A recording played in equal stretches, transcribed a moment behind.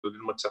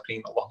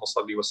للمتقين اللهم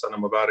صل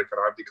وسلم وبارك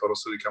على عبدك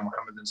ورسولك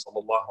محمد صلى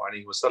الله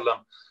عليه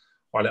وسلم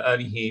وعلى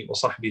آله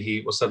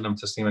وصحبه وسلم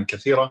تسليما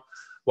كثيرا.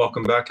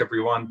 Welcome back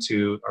everyone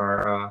to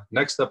our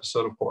next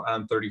episode of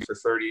Qur'an 30 for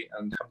 30,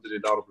 and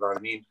alhamdulillah rabbil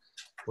alameen.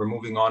 We're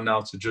moving on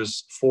now to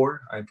Juz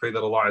 4. I pray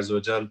that Allah Azza wa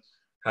Jal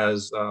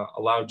has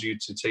allowed you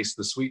to taste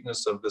the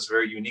sweetness of this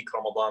very unique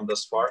Ramadan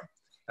thus far.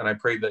 And I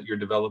pray that you're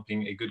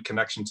developing a good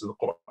connection to the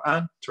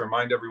Qur'an. To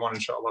remind everyone,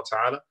 inshallah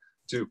ta'ala,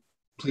 to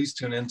please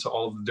tune in to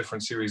all of the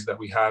different series that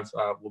we have.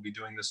 We'll be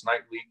doing this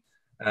nightly.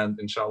 And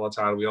inshallah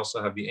ta'ala, we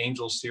also have the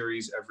Angels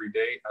series every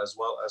day, as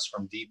well as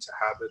From Deed to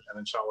Habit. And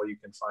inshallah, you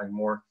can find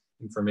more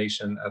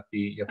information at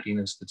the Yaqeen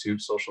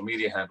Institute social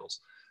media handles.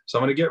 So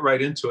I'm going to get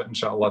right into it,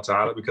 inshallah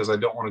ta'ala, because I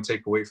don't want to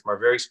take away from our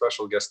very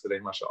special guest today,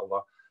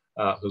 mashallah,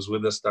 who's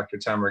with us, Dr.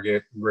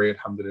 Tamara Gray,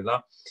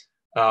 alhamdulillah.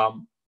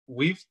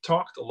 We've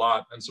talked a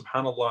lot, and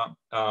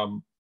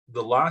subhanAllah,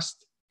 the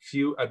last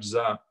few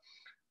ajza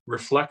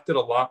reflected a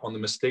lot on the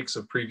mistakes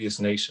of previous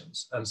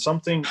nations. And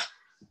something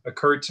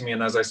occurred to me,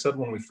 and as I said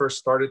when we first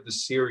started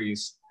this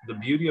series, the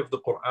beauty of the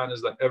Qur'an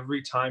is that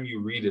every time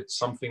you read it,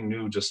 something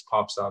new just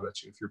pops out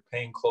at you if you're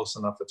paying close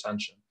enough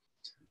attention.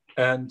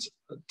 And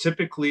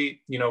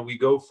typically, we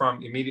go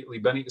from immediately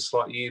Bani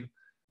Israel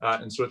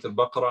in Surah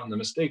Al-Baqarah and the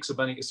mistakes of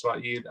Bani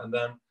Israel, and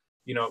then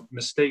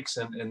mistakes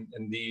in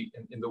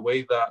the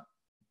way that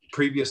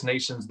previous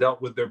nations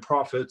dealt with their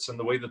prophets and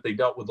the way that they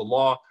dealt with the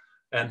law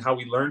and how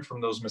we learned from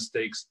those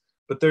mistakes.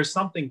 But there's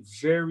something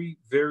very,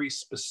 very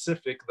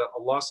specific that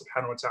Allah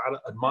subhanahu wa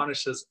ta'ala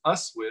admonishes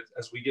us with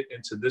as we get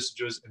into this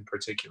juz in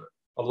particular.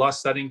 Allah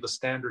setting the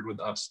standard with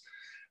us.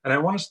 And I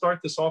want to start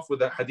this off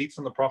with a hadith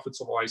from the Prophet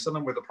sallallahu alaihi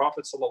wasallam, where the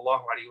Prophet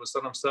sallallahu alaihi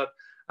wasallam said,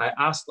 I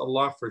asked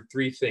Allah for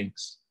three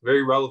things.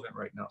 Very relevant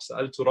right now.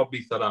 Sa'altu Rabbi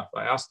thalath.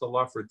 I asked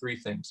Allah for three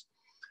things.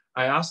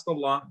 I asked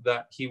Allah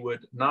that He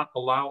would not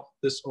allow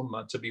this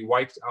ummah to be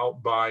wiped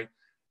out by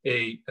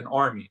an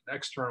army, an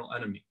external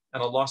enemy.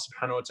 And Allah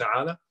subhanahu wa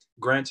ta'ala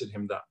granted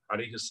him that,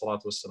 alayhi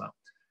salatu wassalam.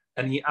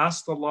 And he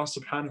asked Allah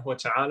subhanahu wa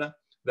ta'ala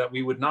that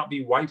we would not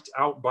be wiped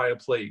out by a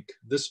plague.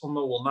 This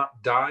ummah will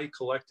not die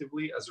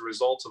collectively as a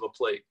result of a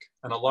plague.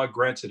 And Allah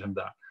granted him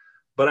that.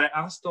 But I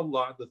asked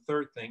Allah the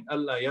third thing,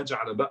 Allah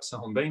yaj'ala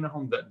ba'sahum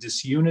baynahum, that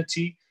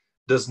disunity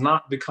does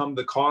not become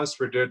the cause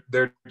for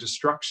their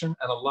destruction.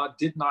 And Allah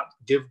did not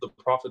give the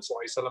Prophet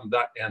ﷺ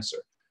that answer.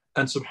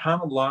 And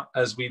subhanAllah,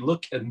 as we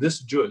look in this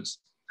juz,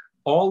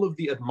 all of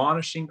the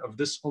admonishing of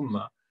this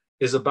ummah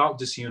is about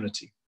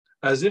disunity,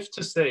 as if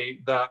to say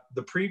that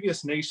the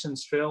previous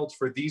nations failed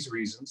for these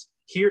reasons.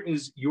 Here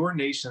is your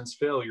nation's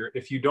failure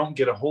if you don't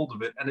get a hold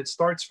of it. And it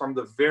starts from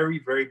the very,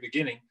 very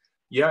beginning.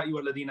 Ya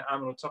ayyuhalladhina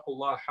amanu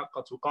taqullaha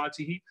haqqa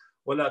tuqatihi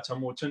wa la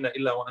tamutunna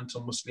illa wa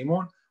antum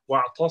muslimun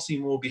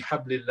wa'tasimu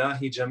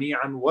bihablillahi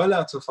jami'an wa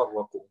la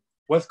tafarraqu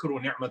واذكروا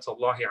نعمة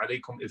الله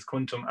عليكم إذ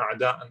كنتم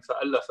أعداء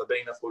فألف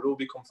بين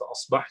قلوبكم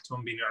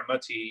فأصبحتم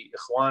بنعمته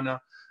إخوانا,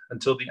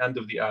 until the end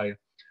of the ayah.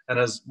 And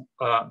as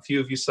a few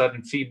of you said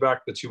in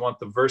feedback that you want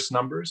the verse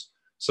numbers,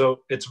 so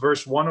it's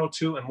verse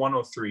 102 and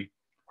 103.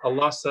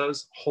 Allah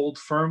says, hold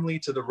firmly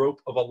to the rope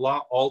of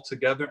Allah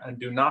altogether and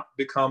do not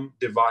become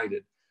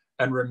divided.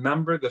 And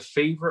remember the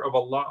favor of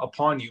Allah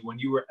upon you when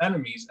you were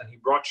enemies and He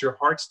brought your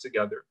hearts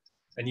together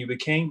and you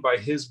became by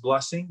His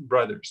blessing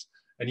brothers.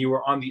 And you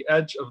were on the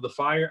edge of the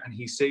fire and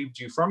He saved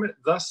you from it.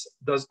 Thus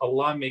does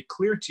Allah make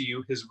clear to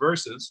you His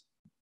verses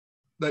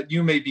that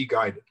you may be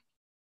guided.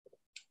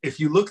 If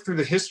you look through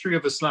the history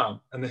of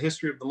Islam and the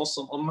history of the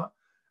Muslim Ummah,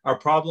 our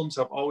problems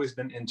have always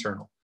been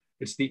internal.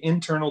 It's the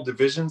internal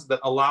divisions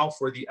that allow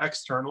for the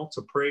external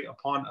to prey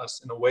upon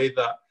us in a way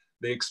that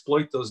they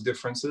exploit those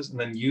differences and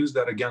then use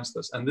that against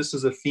us. And this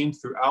is a theme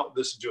throughout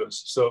this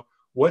juz. So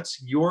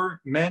what's your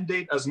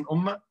mandate as an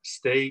ummah?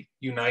 Stay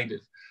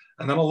united.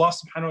 And then Allah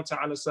subhanahu wa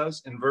ta'ala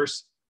says in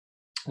verse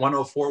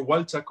 104,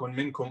 وَلْتَكُنْ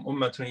مِنْكُمْ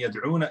أُمَّةٌ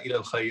يَدْعُونَ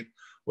إِلَى الْخَيْرِ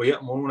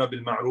وَيَأْمُرُونَ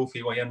بِالْمَعْرُوفِ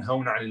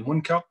وَيَنْهَوْنَ عَنِ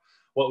الْمُنْكَرِ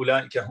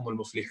وَأُولَٰئِكَ هُمُ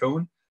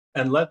الْمُفْلِحُونَ.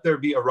 And let there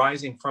be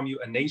arising from you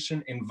a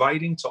nation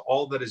inviting to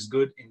all that is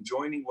good,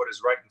 enjoining what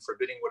is right and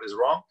forbidding what is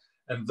wrong.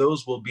 And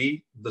those will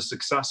be the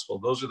successful.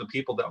 Those are the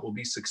people that will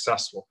be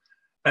successful.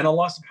 And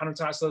Allah subhanahu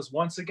wa ta'ala says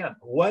once again,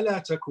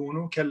 وَلَا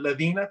تَكُونُوا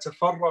كَالَّذِينَ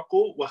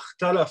تَفَرَّقُوا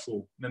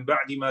وَاخْتَلَفُوا مِنْ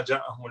بَعْدِ مَا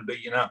جَاءَهُمُ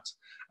الْبَيِّنَاتِ.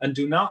 And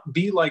do not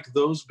be like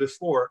those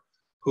before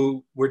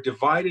who were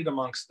divided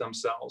amongst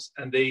themselves,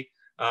 and they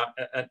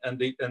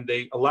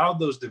allowed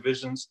those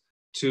divisions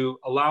to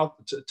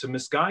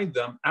misguide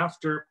them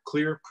after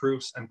clear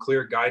proofs and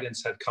clear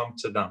guidance had come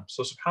to them.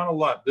 So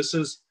subhanAllah, this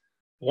is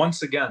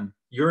once again,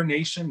 your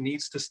nation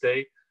needs to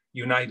stay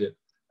united.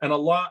 And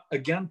Allah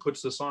again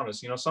puts this on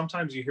us.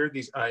 Sometimes you hear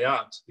these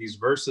ayat, these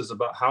verses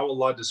about how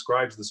Allah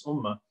describes this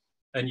ummah,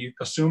 and you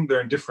assume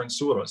they're in different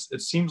surahs.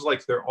 It seems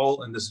like they're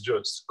all in this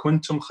juz.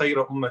 كُنْتُمْ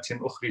خَيْرَ أُمَّةٍ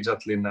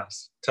أُخْرِجَتْ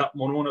لِلنَّاسِ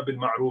تَأْمُرُونَ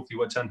بِالْمَعْرُوفِ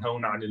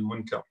وَتَنْهَوْنَ عَنِ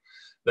الْمُنْكَرِ.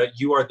 That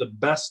you are the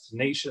best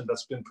nation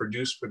that's been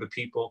produced for the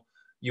people.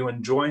 You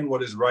enjoin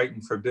what is right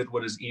and forbid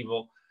what is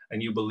evil,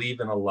 and you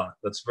believe in Allah.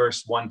 That's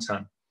verse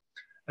 110.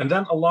 And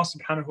then Allah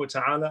subhanahu wa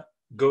ta'ala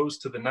goes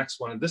to the next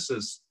one. And this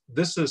is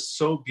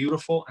so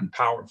beautiful and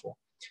powerful.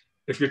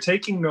 If you're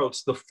taking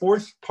notes, the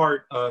fourth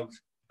part of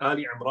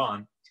Ali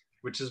Imran,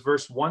 which is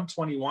verse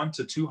 121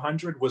 to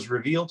 200, was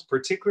revealed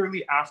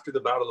particularly after the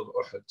Battle of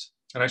Uhud.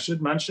 And I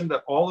should mention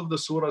that all of the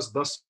surahs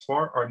thus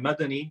far are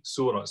Madani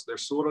surahs. They're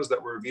surahs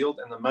that were revealed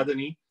in the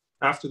Madani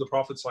after the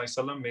Prophet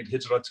ﷺ made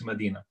hijrah to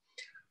Medina.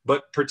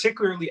 But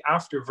particularly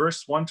after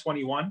verse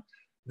 121,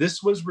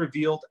 this was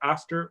revealed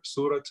after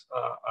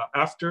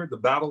after the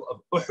Battle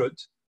of Uhud,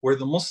 where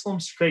the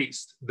Muslims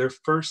faced their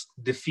first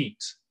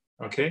defeat.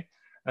 Okay?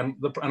 And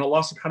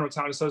Allah subhanahu wa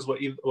ta'ala says,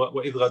 وَإِذْ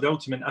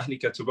غَدَوْتَ مِنْ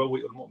أَهْلِكَ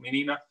تُبَوِّئُ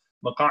الْمُؤْمِنِينَ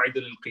مَقَاعِدَ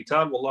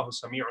لِلْقِتَالِ وَاللَّهُ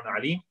سَمِيعٌ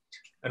عَلِيمٌ.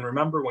 And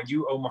remember when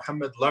you, O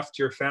Muhammad, left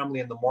your family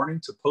in the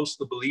morning to post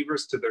the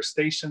believers to their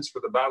stations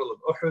for the Battle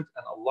of Uhud,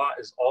 and Allah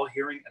is all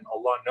hearing and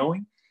Allah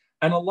knowing.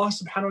 And Allah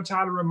subhanahu wa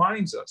ta'ala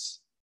reminds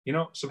us, you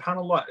know,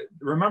 subhanAllah,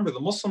 remember the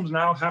Muslims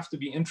now have to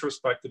be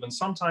introspective, and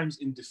sometimes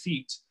in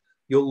defeat,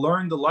 you'll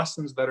learn the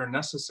lessons that are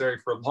necessary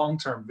for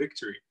long-term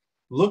victory.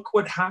 Look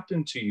what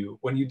happened to you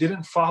when you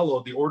didn't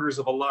follow the orders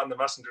of Allah and the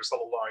Messenger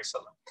sallallahu alaihi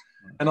wasallam.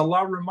 And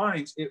Allah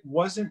reminds, it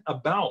wasn't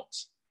about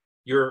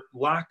your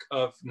lack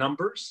of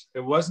numbers.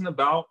 It wasn't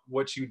about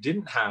what you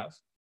didn't have.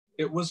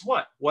 It was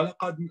what?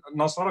 وَلَقَدْ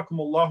نَصَرَكُمُ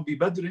اللَّهُ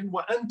بِبَدْرٍ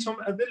وَأَنْتُمْ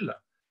أَذِلَّةٌ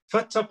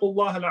فَاتَّقُوا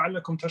اللَّهَ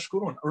لَعَلَّكُمْ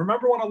تَشْكُرُونَ.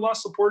 Remember when Allah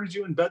supported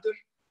you in Badr?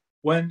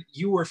 When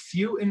you were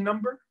few in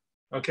number?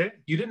 Okay?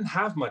 You didn't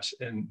have much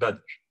in Badr.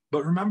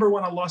 But remember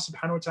when Allah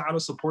subhanahu wa ta'ala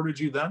supported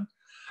you then?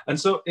 And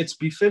so it's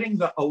befitting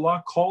that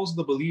Allah calls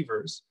the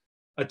believers'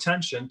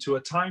 attention to a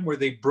time where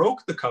they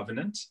broke the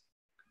covenant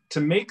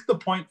to make the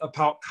point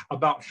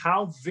about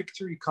how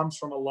victory comes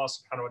from Allah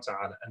subhanahu wa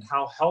ta'ala and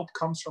how help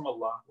comes from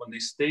Allah when they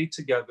stay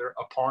together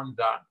upon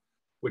that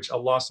which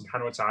Allah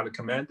subhanahu wa ta'ala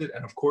commanded.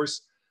 And of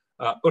course,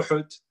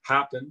 Uhud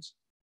happened,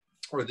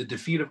 or the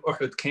defeat of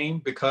Uhud came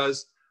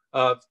because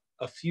of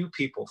a few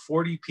people,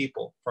 40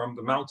 people from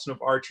the mountain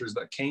of archers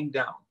that came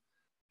down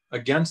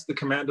against the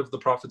command of the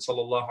Prophet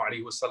sallallahu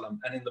alaihi wasallam,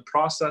 and in the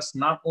process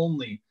not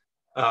only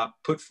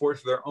put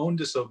forth their own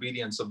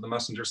disobedience of the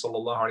Messenger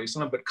sallallahu alaihi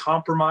wasallam, but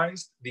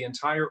compromised the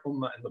entire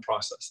ummah in the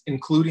process,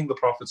 including the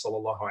Prophet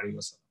sallallahu alaihi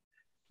wasallam.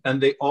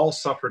 And they all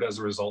suffered as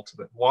a result of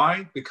it.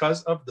 Why?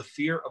 Because of the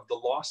fear of the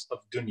loss of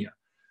dunya,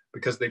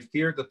 because they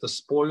feared that the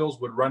spoils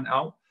would run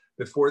out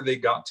before they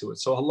got to it.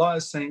 So Allah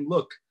is saying,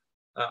 look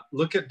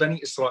at Bani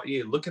Israel,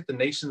 look at the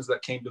nations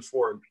that came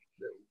before.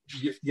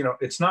 You know,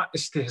 it's not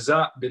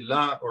istihza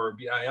billah or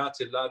bi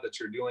ayatillah that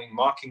you're doing,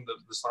 mocking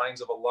the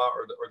signs of Allah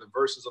or the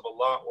verses of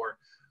Allah,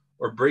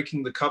 or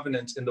breaking the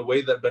covenant in the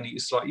way that Bani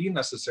Israel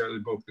necessarily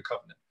broke the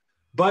covenant.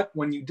 But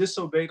when you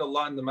disobeyed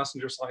Allah and the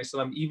Messenger sallallahu alaihi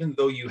wasallam, even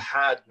though you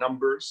had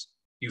numbers,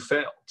 you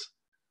failed.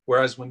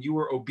 Whereas when you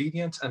were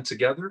obedient and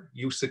together,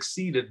 you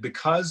succeeded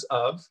because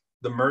of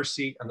the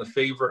mercy and the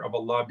favor of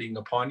Allah being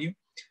upon you.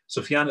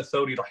 Sufyan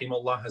al-Thawri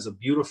rahimahullah has a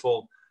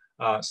beautiful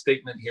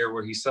statement here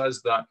where he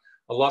says that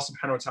Allah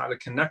subhanahu wa ta'ala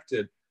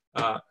connected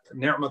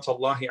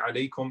ni'matallahi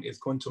alaykum idh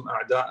kuntum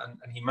a'da'an,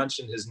 and he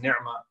mentioned his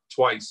ni'mah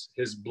twice,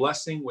 his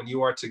blessing when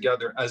you are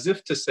together, as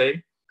if to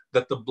say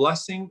that the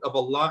blessing of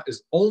Allah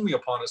is only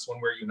upon us when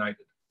we're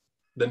united.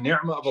 The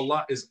ni'mah of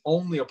Allah is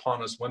only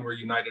upon us when we're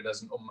united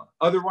as an ummah.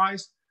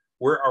 Otherwise,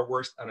 we're our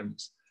worst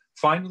enemies.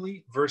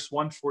 Finally, verse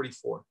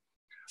 144,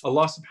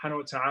 Allah subhanahu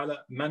wa ta'ala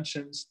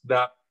mentions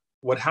that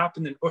what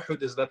happened in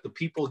Uhud is that the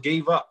people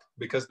gave up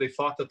because they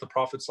thought that the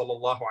Prophet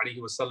sallallahu alaihi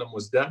wasallam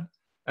was dead.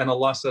 And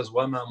Allah says,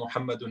 وَمَا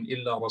مُحَمَّدٌ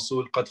إِلَّا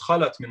رَسُولٌ قَدْ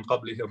خَلَتْ مِنْ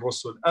قَبْلِهِ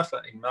الرُّسُلُ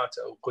أَفَإِنْ مَاتَ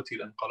أَوْ قُتِلَ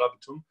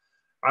انْقَلَبْتُمْ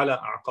عَلَىٰ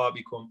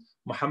أَعْقَابِكُمْ.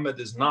 Muhammad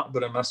is not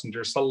but a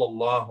messenger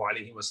sallallahu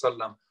alaihi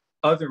wasallam.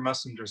 Other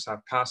messengers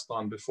have passed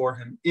on before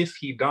him. If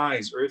he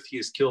dies or if he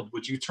is killed,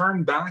 would you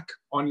turn back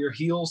on your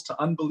heels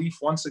to unbelief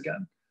once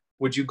again?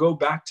 Would you go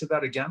back to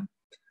that again?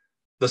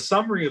 The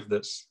summary of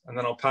this, and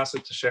then I'll pass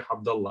it to Sheikh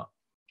Abdullah,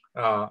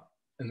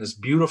 in this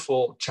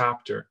beautiful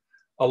chapter,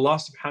 Allah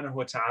subhanahu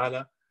wa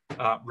ta'ala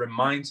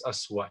reminds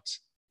us what?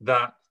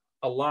 That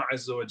Allah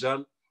Azza wa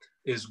Jal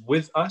is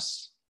with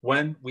us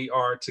when we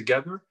are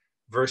together.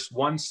 Verse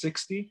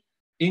 160,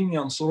 إِن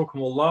يَنْصُرُكُمُ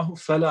اللَّهُ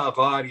فَلَا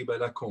غَارِبَ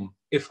لَكُمْ.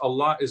 If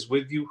Allah is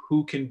with you,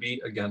 who can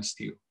be against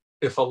you?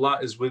 If Allah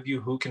is with you,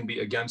 who can be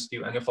against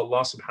you? And if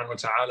Allah subhanahu wa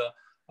ta'ala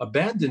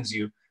abandons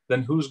you,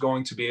 then who's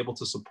going to be able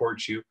to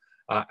support you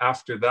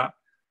after that?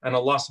 And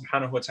Allah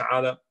subhanahu wa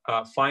ta'ala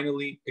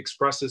finally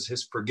expresses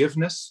his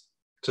forgiveness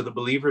to the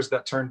believers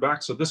that turned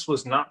back. So this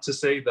was not to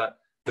say that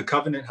the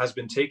covenant has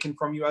been taken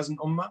from you as an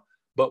ummah,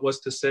 but was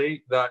to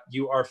say that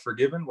you are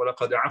forgiven.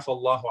 وَلَقَدْ عَفَى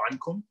اللَّهُ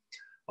عَنْكُمْ.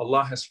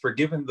 Allah has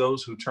forgiven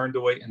those who turned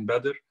away in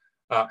Badr,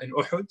 in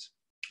Uhud.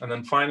 And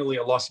then finally,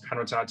 Allah subhanahu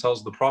wa ta'ala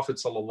tells the Prophet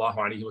sallallahu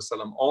alaihi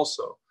wasallam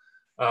also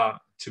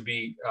to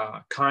be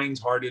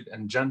kind-hearted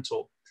and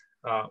gentle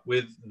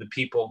with the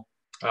people,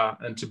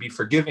 and to be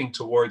forgiving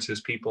towards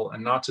his people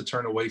and not to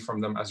turn away from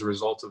them as a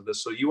result of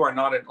this. So you are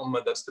not an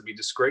ummah that's to be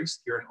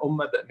disgraced. You're an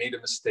ummah that made a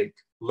mistake.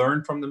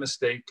 Learn from the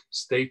mistake,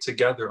 stay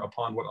together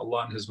upon what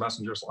Allah and his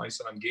Messenger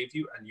ﷺ gave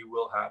you, and you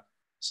will have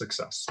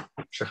success.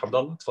 Shaykh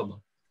Abdullah,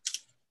 tafadhal.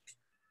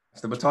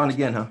 It's the baton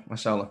again, huh?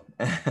 MashaAllah.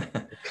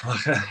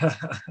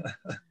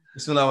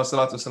 Bismillah wa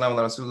salatu wa salam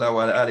ala rasulullah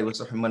wa ala alihi wa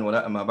sahbihi man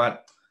wala amma ba'd.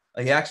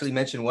 He actually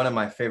mentioned one of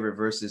my favorite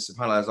verses.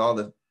 SubhanAllah, all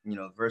the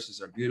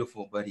verses are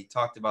beautiful, but he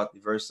talked about the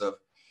verse of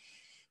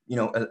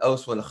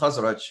al-Aws wal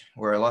Khazraj,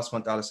 where Allah subhanahu wa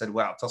ta'ala said,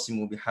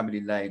 wa'tasimu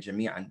bihablillahi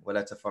jami'an wa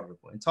la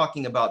tafarraqu, and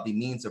talking about the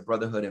means of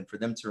brotherhood and for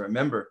them to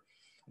remember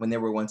when they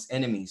were once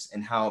enemies,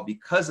 and how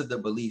because of the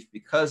belief,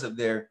 because of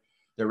their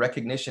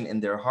recognition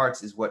in their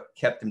hearts is what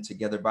kept them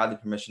together by the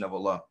permission of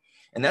Allah.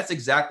 And that's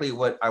exactly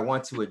what I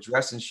want to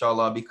address,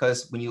 inshallah,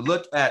 because when you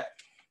look at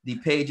the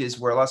pages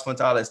where Allah subhanahu wa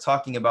ta'ala is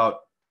talking about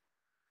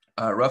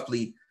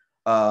roughly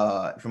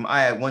from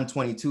ayah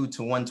 122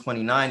 to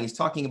 129, he's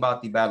talking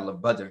about the Battle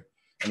of Badr.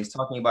 And he's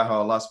talking about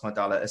how Allah subhanahu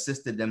wa ta'ala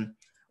assisted them,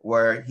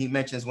 where he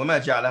mentions,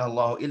 وَمَا جَعْلَهَا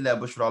اللَّهُ إِلَّا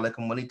بُشْرَى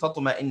لَكُمْ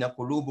وَلِتَطْمَئِنَّ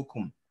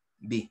قُلُوبُكُمْ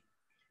بِهِ.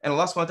 And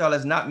Allah subhanahu wa ta'ala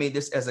has not made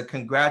this as a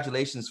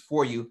congratulations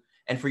for you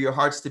and for your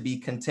hearts to be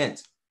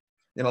content.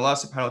 Then Allah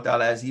subhanahu wa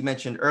ta'ala, as he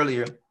mentioned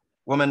earlier,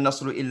 وَمَا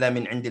النَّصْرُ إِلَّا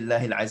مِنْ عِنْدِ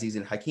اللَّهِ الْعَزِيزِ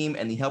الْحَكِيمِ,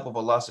 and the help of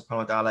Allah subhanahu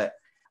wa ta'ala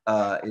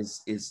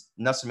is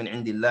نَصْرُ مِنْ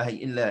عِنْدِ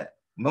اللَّهِ إِلَّا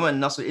وَمَا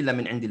النَّصْرُ إِلَّا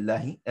مِنْ عِنْدِ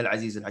اللَّهِ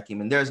الْعَزِيزِ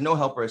الْحَكِيمِ. And there is no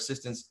help or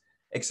assistance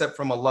except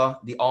from Allah,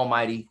 the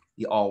Almighty,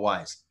 the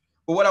All-Wise.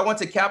 But what I want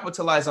to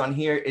capitalize on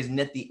here is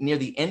near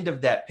the end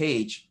of that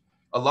page,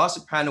 Allah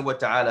subhanahu wa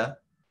ta'ala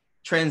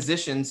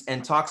transitions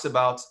and talks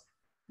about,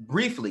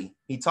 briefly,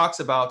 he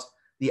talks about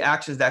the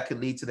actions that could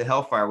lead to the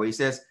hellfire, where he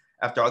says,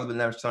 after A'udhu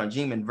billahi minash shaitanir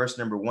rajeem, in verse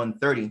number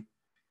 130,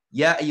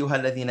 Ya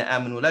ayyuhalladhina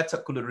amanu la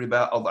ta'kulu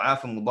riba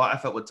adha'afan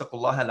mudha'afa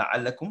wattaqullaha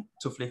la'allakum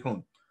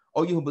tuflihun.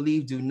 O you who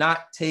believe, do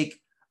not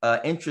take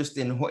interest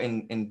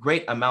in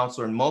great amounts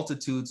or in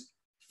multitudes.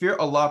 Fear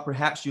Allah,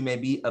 perhaps you may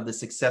be of the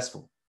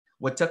successful.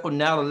 وَاتَّقُوا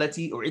النَّارَ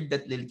الَّتِي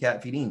أُعِدَّتْ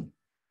لِلْكَافِرِينَ.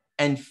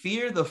 And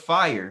fear the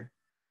fire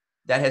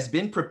that has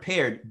been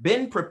prepared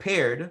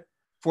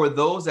for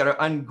those that are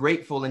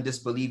ungrateful and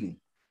disbelieving.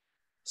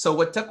 So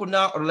وَاتَّقُوا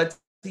النَّارَ الَّتِي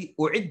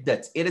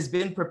أُعِدَّتْ, it has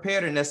been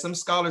prepared, and as some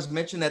scholars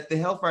mention, that the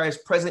hellfire is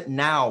present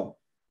now,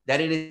 that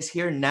it is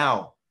here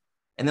now.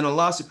 And then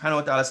Allah subhanahu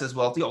wa ta'ala says,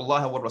 وَأَطِيعُوا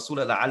اللَّهَ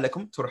وَالرَّسُولَ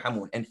لَعَلَّكُمْ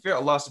تُرْحَمُونَ. And fear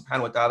Allah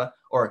subhanahu wa ta'ala,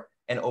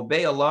 and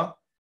obey Allah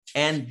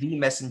and the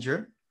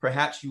messenger,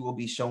 perhaps you will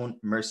be shown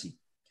mercy.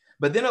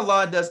 But then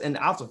Allah does an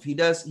atuf.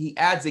 He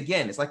adds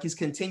again. It's like he's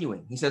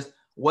continuing. He says,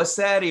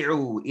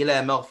 وَسَارِعُوا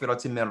إِلَى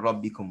مَغْفِرَةٍ مِّن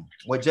رَبِّكُمْ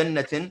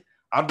وَجَنَّةٍ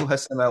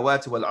عَرْضُهَا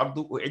السَّمَاوَاتُ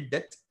وَالْأَرْضُ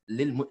أُعِدَّتْ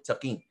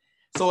لِلْمُتَّقِينَ.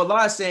 So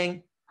Allah is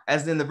saying,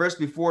 as in the verse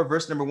before,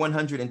 verse number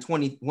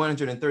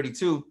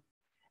 132,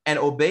 and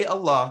obey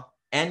Allah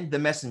and the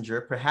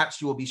messenger,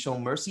 perhaps you will be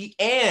shown mercy,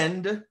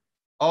 and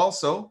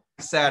also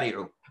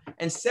sari'u.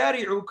 And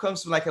sari'u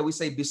comes from, like how we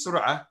say,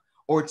 bisur'ah,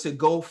 or to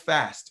go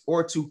fast,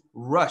 or to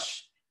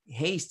rush,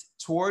 haste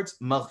towards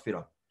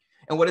maghfirah.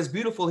 And what is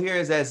beautiful here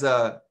is, as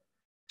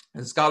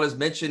scholars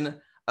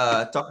mention,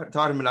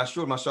 Tahir bin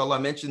Ashur, mashallah,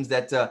 mentions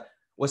that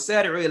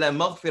wasari'u ila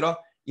maghfirah,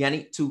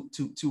 yani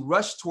to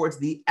rush towards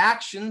the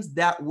actions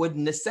that would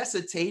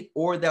necessitate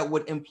or that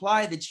would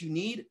imply that you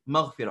need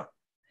maghfirah.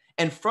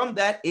 And from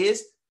that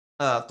is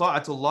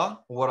ta'atullah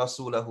wa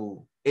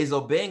rasulahu, is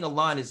obeying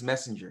Allah and his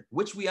messenger,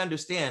 which we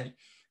understand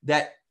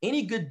that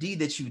any good deed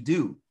that you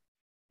do,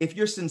 if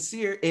you're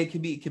sincere, it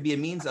could be a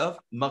means of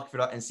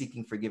maghfirah and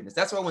seeking forgiveness.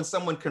 That's why when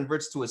someone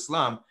converts to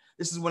Islam,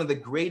 this is one of the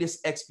greatest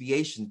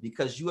expiations,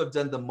 because you have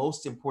done the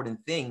most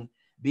important thing,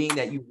 being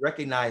that you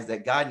recognize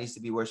that God needs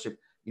to be worshipped,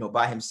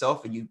 by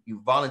himself, and you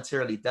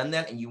voluntarily done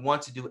that, and you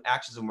want to do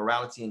actions of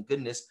morality and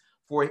goodness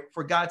for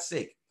God's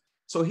sake.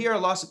 So here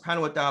Allah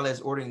subhanahu wa ta'ala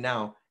is ordering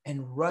now,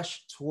 and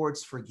rush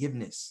towards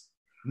forgiveness,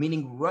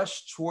 meaning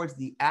rush towards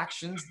the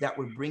actions that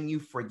would bring you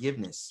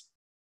forgiveness.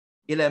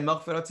 إِلَى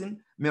مَغْفِرَةٍ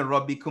مِّن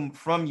رَبِّكُمْ,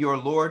 from your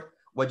Lord,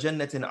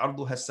 وَجَنَّةٍ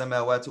عَرْضُهَا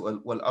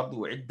السَّمَاوَاتُ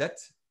وَالْأَرْضُ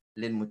أُعِدَّتْ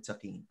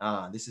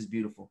لِلْمُتَّقِينَ. This is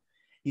beautiful.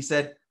 He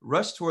said,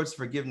 rush towards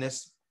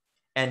forgiveness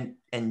and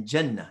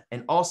Jannah,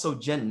 and also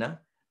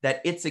Jannah, that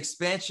its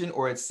expansion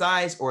or its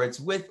size or its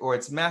width or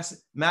its mass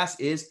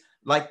is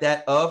like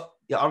that of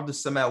the ardu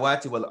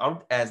samawati wal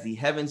ard, as the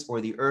heavens or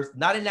the earth,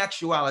 not in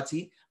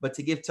actuality, but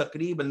to give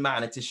taqrib and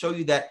ma'na, to show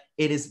you that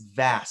it is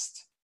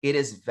vast. It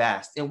is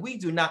vast. And we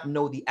do not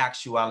know the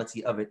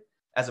actuality of it.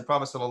 As the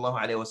Prophet sallallahu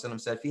alaihi wasallam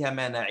said, فِيهَا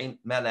مَا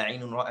لَا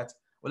عَيْنٌ رَأَتْ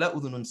وَلَا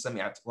أُذُنٌ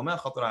سَمِعَتْ وَمَا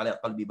خَطَرَ عَلَىٰ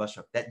قَلْبِ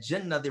بَشَرٍ. That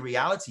Jannah, the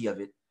reality of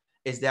it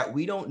is that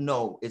we don't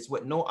know. It's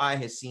what no eye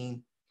has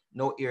seen,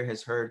 no ear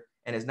has heard,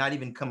 and has not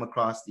even come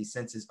across the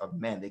senses of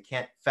man. They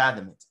can't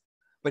fathom it.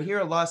 But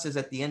here Allah says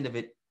at the end of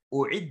it,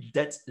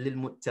 أُعِدَّتْ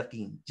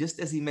لِلْمُتَّقِينَ.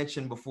 Just as he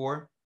mentioned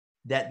before,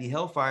 that the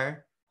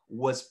hellfire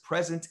was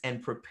present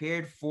and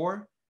prepared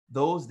for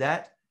those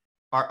that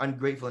are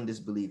ungrateful and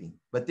disbelieving.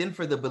 But then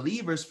for the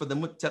believers, for the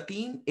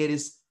muttaqeen, it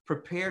is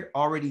prepared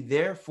already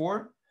there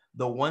for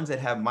the ones that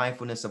have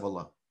mindfulness of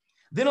Allah.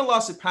 Then Allah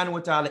subhanahu wa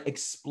ta'ala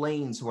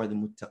explains who are the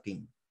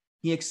muttaqeen.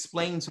 He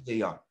explains who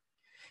they are.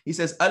 He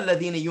says,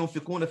 الَّذِينَ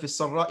يُنْفِقُونَ فِي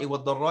السَّرَّاءِ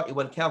وَالضَّرَّاءِ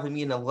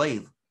وَالْكَاظِمِينَ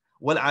الْغَيْظَ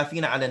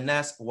وَالْعَافِينَ عَلَى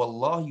النَّاسِ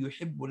وَاللَّهُ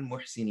يُحِبُّ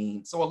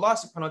الْمُحْسِنِينَ. So Allah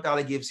subhanahu wa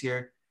ta'ala gives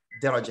here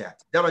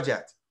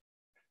darajat.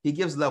 He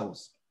gives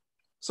levels.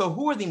 So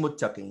who are the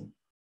muttaqeen?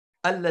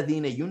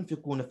 الَّذِينَ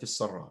يُنْفِقُونَ فِي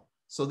السَّرَّاءِ.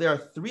 So there are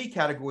three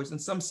categories, and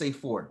some say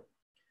four.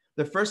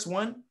 The first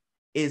one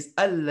is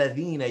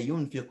الَّذِينَ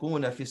يُنْفِقُونَ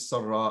فِي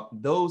السَّرَّاءِ,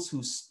 those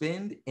who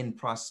spend in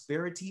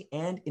prosperity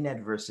and in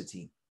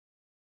adversity.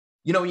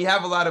 You know, when you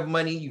have a lot of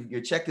money,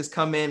 your check has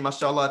come in,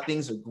 mashallah,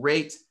 things are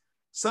great.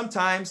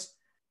 Sometimes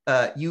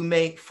you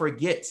may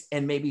forget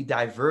and may be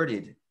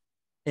diverted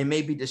and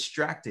may be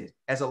distracted.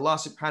 As Allah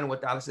subhanahu wa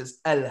ta'ala says,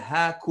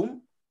 أَلْهَاكُمْ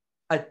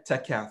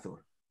التَّكَاثُرُ.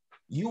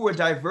 You were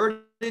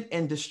diverted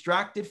and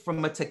distracted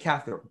from a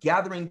takathur,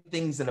 gathering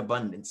things in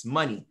abundance,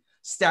 money,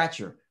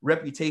 stature,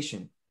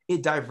 reputation.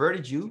 It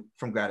diverted you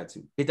from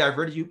gratitude. It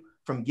diverted you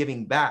from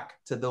giving back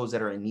to those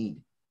that are in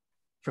need,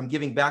 from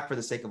giving back for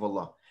the sake of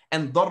Allah.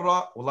 And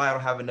dharra, wallahi, I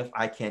don't have enough,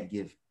 I can't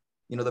give.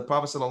 You know, the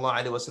Prophet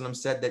ﷺ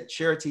said that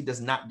charity does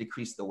not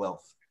decrease the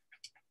wealth.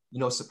 You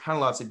know,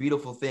 subhanAllah, it's a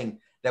beautiful thing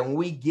that when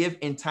we give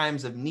in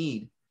times of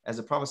need, as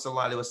the Prophet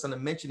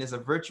ﷺ mentioned, is a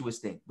virtuous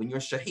thing. When you're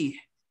sahih,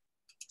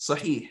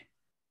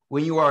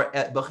 when you are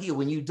at bakhil,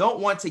 when you don't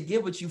want to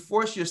give, but you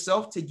force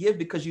yourself to give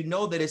because you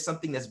know that it's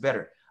something that's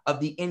better, of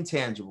the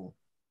intangible.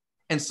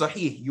 And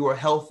sahih, you are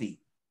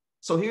healthy.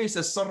 So here he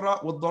says, sarra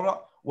wal dara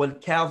wal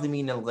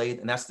kadhimin al ghayth,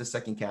 and that's the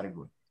second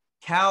category.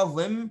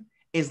 Kadhim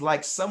is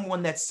like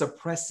someone that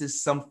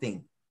suppresses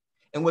something.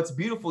 And what's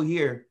beautiful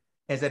here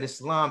is that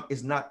Islam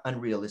is not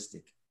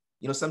unrealistic.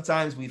 You know,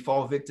 sometimes we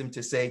fall victim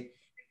to say,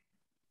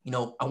 you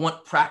know, I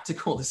want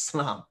practical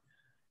Islam.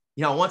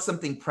 You know, I want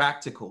something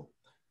practical.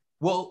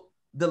 Well,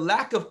 the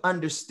lack of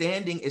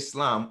understanding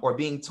Islam or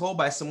being told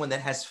by someone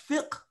that has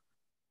fiqh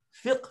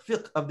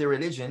of their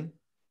religion,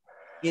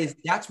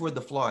 that's where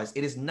the flaw is.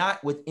 It is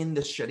not within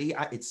the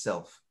Sharia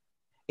itself.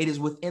 It is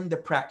within the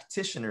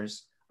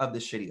practitioners of the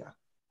Sharia.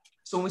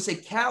 So when we say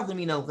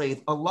kadhimin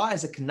al-ghayth, Allah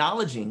is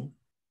acknowledging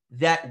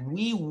that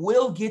we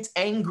will get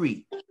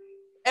angry.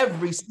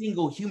 Every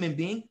single human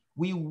being,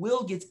 we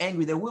will get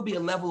angry. There will be a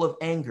level of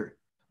anger.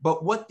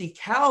 But what the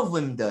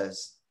kadhim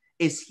does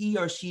is he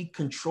or she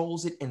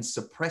controls it and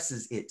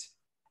suppresses it.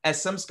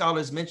 As some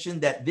scholars mention,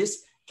 that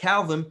this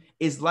kadhim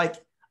is like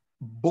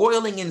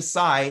boiling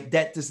inside,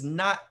 that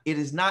it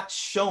is not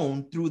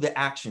shown through the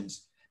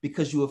actions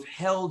because you have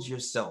held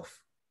yourself.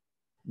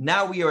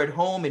 Now we are at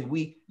home and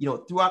we, you know,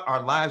 throughout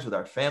our lives with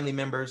our family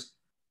members,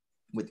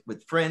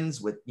 with friends,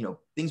 with, you know,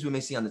 things we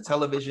may see on the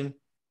television,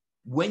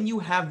 when you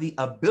have the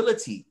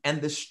ability and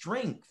the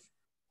strength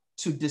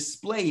to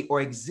display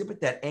or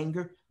exhibit that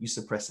anger, you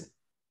suppress it.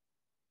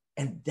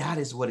 And that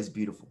is what is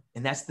beautiful.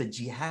 And that's the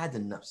jihad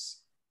an-nafs,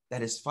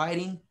 that is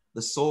fighting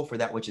the soul for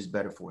that which is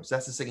better for us.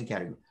 That's the second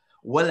category.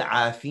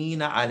 وَالْعَافِينَ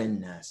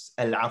عَلَى النَّاسِ.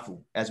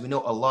 Al-afu. As we know,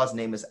 Allah's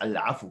name is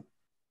Al-afu.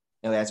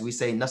 And as we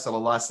say, نَسَأَلُ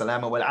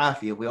اللَّهَ السَّلَامَ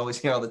وَالْعَافِيَةَ, we always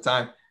hear all the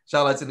time,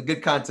 inshallah, it's in a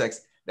good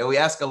context, that we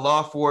ask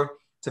Allah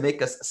to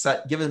make us,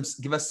 give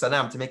us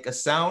salam, to make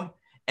us sound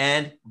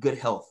and good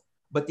health.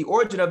 But the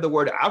origin of the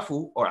word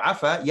afu or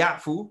afa,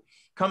 ya'fu,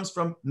 comes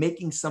from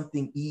making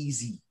something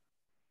easy.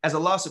 As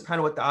Allah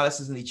subhanahu wa ta'ala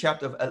says in the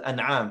chapter of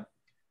Al-An'am,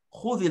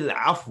 خُذِ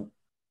الْعَفُ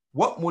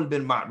وَأْمُرْ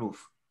بِالْمَعْرُوفِ.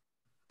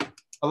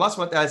 Allah subhanahu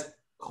wa ta'ala says,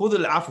 خُذِ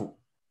الْعَفُ.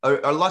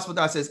 Allah subhanahu wa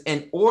ta'ala says,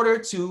 in order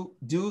to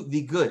do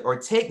the good or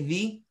take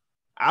the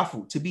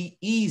afu, to be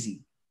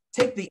easy,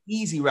 take the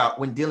easy route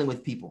when dealing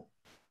with people.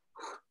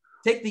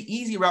 Take the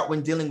easy route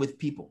when dealing with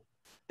people,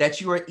 that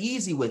you are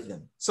easy with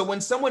them. So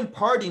when someone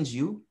pardons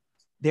you,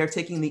 they're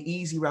taking the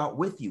easy route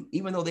with you,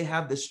 even though they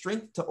have the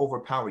strength to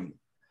overpower you.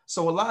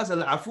 So Allah is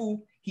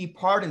al-afu, he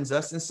pardons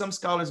us. And some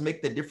scholars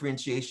make the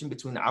differentiation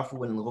between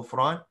afu and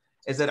ghufran,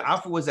 is that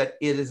afu is that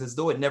it is as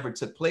though it never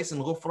took place,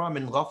 and ghufran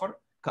and ghafar,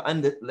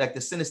 like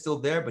the sin is still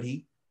there, but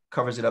he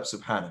covers it up,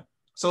 subhanahu.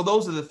 So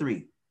those are the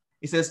three.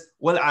 He says,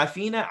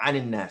 وَالْعَافِينَ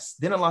عَنِ النَّاسِ.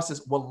 Then Allah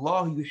says,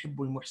 وَاللَّهُ يُحِبُّ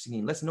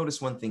الْمُحْسِنِينَ. Let's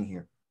notice one thing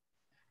here,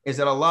 is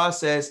that Allah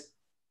says,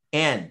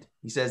 and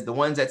he says, the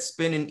ones that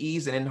spin in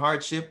ease and in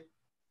hardship,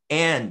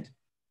 and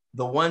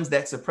the ones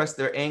that suppress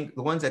their anger,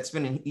 the ones that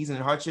spin in ease and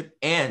in hardship,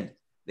 and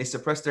they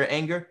suppress their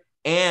anger,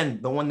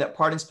 and the one that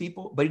pardons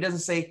people. But he doesn't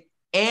say,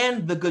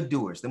 and the good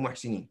doers, the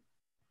muhsinin.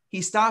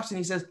 He stops and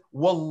he says,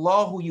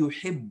 Wallahu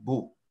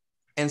yuhibbu.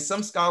 And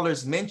some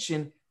scholars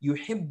mention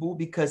yuhibbu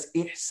because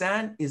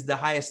ihsan is the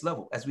highest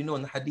level. As we know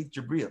in the hadith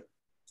Jibreel.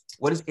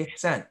 What is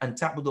ihsan? An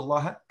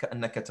ta'budullaha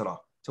ka'annaka tarah.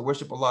 To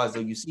worship Allah as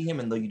though you see him,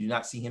 and though you do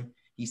not see him,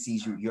 he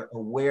sees you. You're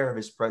aware of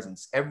his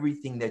presence.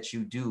 Everything that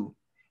you do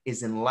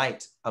is in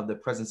light of the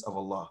presence of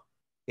Allah.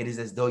 It is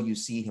as though you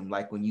see him.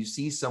 Like when you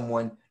see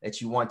someone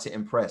that you want to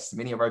impress.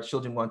 Many of our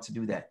children want to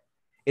do that.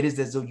 It is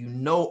as though you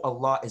know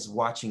Allah is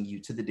watching you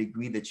to the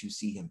degree that you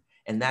see him.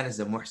 And that is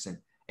a muhsin.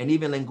 And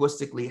even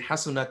linguistically,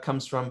 hasuna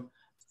comes from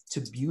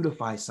to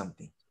beautify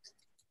something.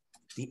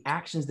 The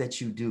actions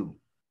that you do,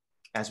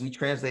 as we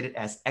translate it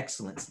as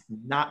excellence,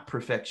 not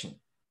perfection.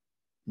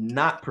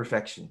 Not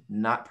perfection,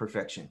 not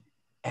perfection.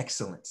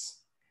 Excellence.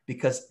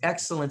 Because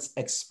excellence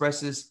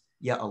expresses,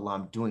 Ya Allah,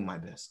 I'm doing my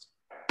best.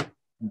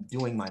 I'm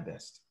doing my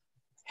best.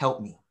 Help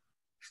me.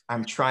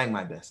 I'm trying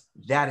my best.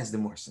 That is the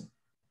muhsin.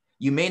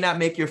 You may not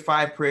make your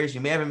 5 prayers.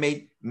 You may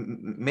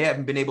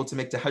haven't been able to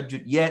make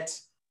tahajjud yet,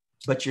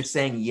 but you're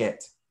saying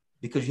yet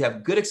because you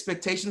have good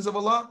expectations of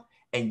Allah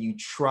and you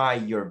try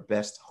your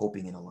best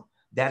hoping in Allah.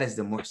 That is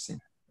the muhsin.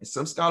 And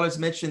some scholars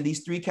mention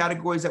these three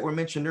categories that were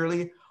mentioned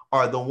earlier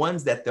are the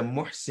ones that the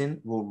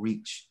muhsin will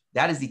reach.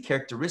 That is the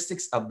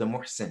characteristics of the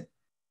muhsin.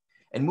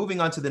 And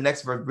moving on to the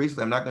next verse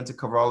briefly, I'm not going to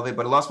cover all of it,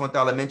 but Allah subhanahu wa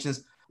ta'ala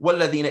mentions,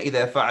 وَالَّذِينَ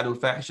إِذَا فَعَلُوا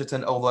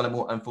فَاحِشَةً أَوْ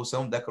ظَلَمُوا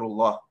أَنفُسَهُمْ ذَكَرُوا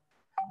اللَّهِ.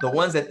 The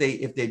ones that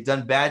if they've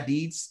done bad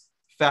deeds,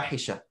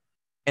 fahisha,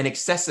 an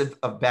excessive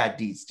of bad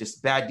deeds,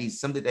 just bad deeds,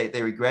 something that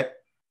they regret,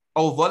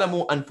 أَوْ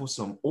ظَلَمُوا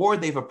أَنفُسَهُمْ, or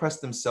they've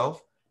oppressed themselves,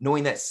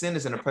 knowing that sin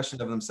is an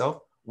oppression of themselves.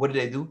 What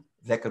do?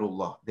 ذَكَرُوا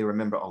اللَّهِ. They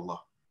remember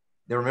Allah.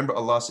 They remember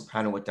Allah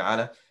subhanahu wa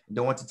ta'ala. I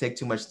don't want to take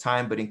too much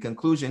time, but in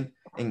conclusion,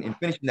 in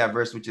finishing that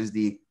verse, which is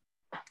the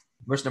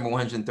verse number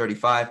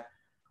 135,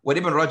 what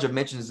Ibn Rajab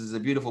mentions is a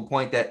beautiful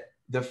point, that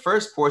the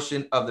first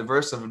portion of the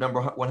verse of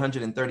number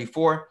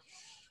 134,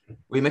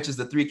 where he mentions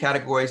the three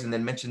categories and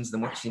then mentions the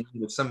muhsin,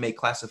 which some may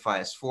classify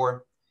as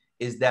four,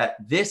 is that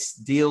this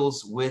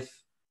deals with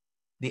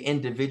the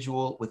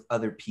individual with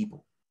other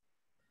people,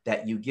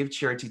 that you give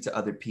charity to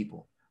other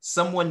people.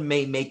 Someone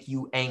may make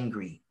you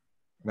angry,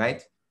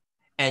 right?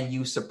 And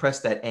you suppress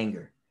that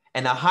anger.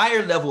 And a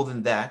higher level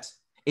than that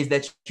is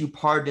that you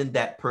pardon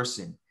that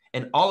person.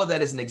 And all of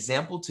that is an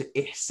example to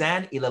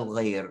ihsan ila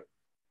al-ghayr.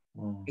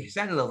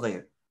 Ihsan ila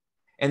al-ghayr.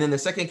 And then the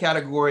second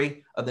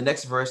category of the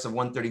next verse of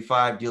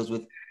 135 deals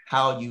with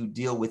how you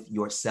deal with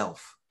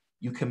yourself.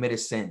 You commit a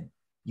sin,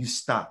 you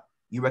stop,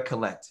 you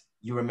recollect,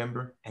 you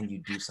remember, and you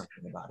do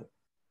something about it.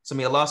 So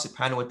may Allah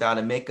subhanahu wa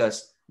ta'ala make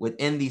us,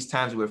 within these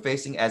times we're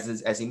facing,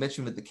 as he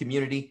mentioned with the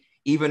community,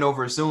 even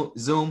over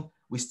Zoom,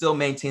 we still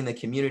maintain the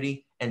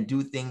community and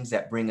do things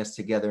that bring us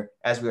together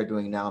as we are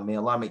doing now. May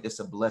Allah make this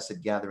a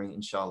blessed gathering,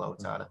 inshallah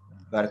ta'ala.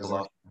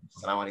 Barakallah.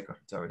 Assalamu alaikum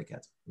wa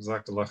barakatuh.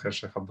 Jazakallah khair,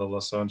 Shaykh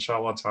Abdullah. So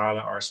inshallah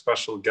ta'ala, our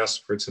special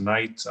guest for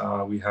tonight,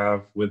 we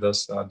have with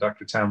us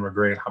Dr. Tamara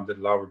Gray.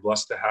 Alhamdulillah, we're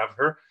blessed to have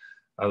her,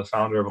 the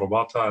founder of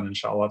Rabata, and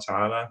inshallah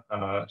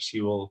ta'ala,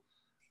 she will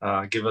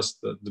give us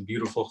the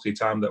beautiful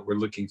khitam that we're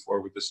looking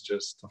for with this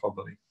gist.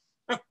 Tafaddali.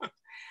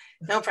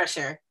 No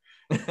pressure.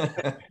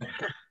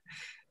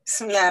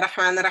 بسم الله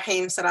الرحمن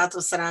الرحيم صلاة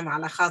والسلام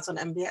على خاتم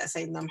الأنبياء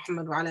سيدنا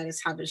محمد وعلى آله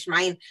وصحبه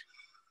أجمعين.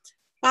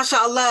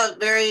 MashaAllah,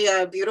 very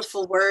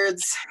beautiful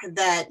words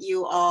that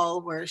you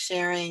all were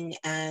sharing,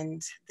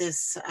 and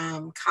this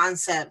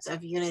concept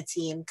of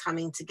unity and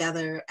coming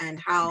together, and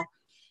how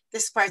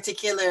this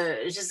particular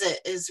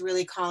is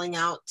really calling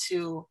out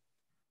to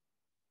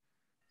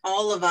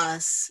all of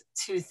us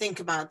to think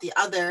about the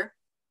other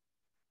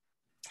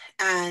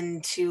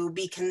and to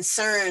be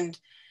concerned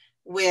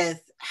with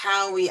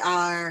how we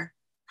are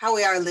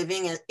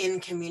living in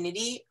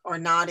community or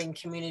not in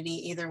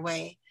community, either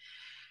way.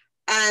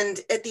 And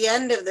at the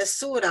end of the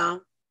surah,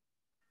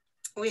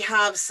 we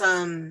have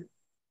some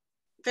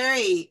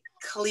very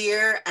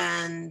clear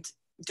and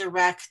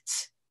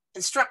direct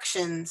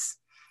instructions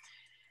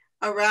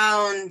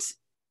around,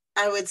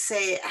 I would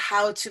say,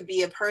 how to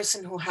be a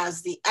person who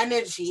has the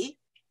energy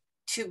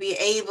to be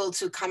able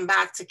to come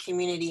back to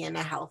community in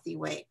a healthy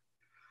way.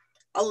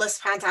 Allah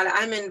subhanahu wa ta'ala,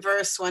 I'm in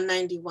verse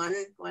 191,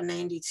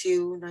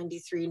 192,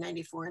 93,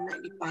 94, and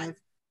 95,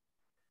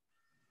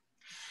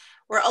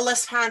 where Allah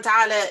subhanahu wa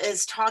ta'ala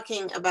is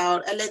talking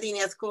about الَّذِينَ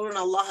يَذْكُرُونَ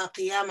اللَّهَ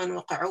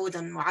قِيَامًا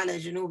وَقُعُودًا وَعَلَى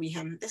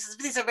جُنُوبِهِمْ.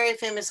 These are very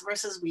famous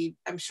verses.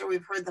 I'm sure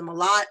we've heard them a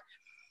lot.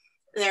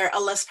 There,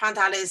 Allah subhanahu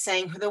wa ta'ala is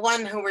saying, the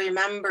one who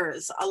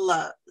remembers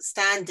Allah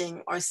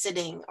standing or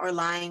sitting or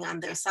lying on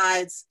their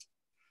sides,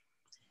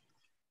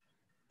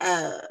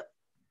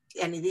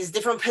 and these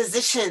different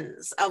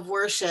positions of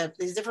worship,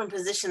 these different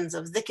positions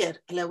of dhikr.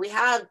 We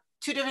have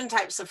two different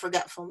types of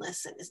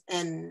forgetfulness,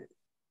 and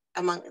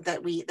among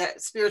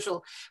that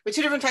spiritual, with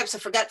two different types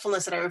of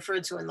forgetfulness that I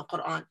referred to in the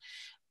Qur'an.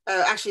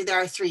 Actually,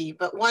 there are three,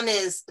 but one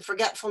is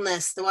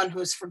forgetfulness, the one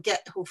who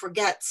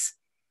forgets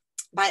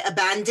by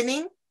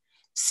abandoning.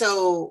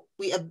 So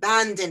we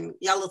abandon,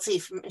 Ya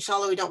Latif,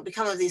 inshallah we don't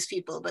become of these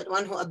people, but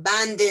one who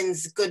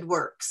abandons good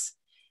works.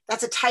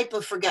 That's a type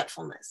of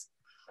forgetfulness.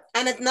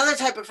 And another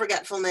type of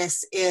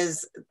forgetfulness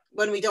is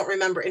when we don't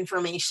remember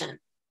information.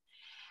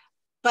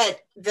 But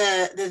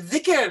the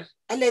dhikr,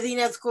 الَّذِينَ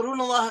يَذْكُرُونَ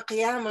اللَّهَ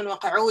قِيَامًا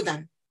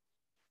وَقُعُودًا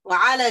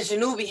وَعَلَى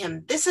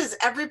جُنُوبِهِمْ. This is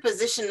every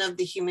position of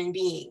the human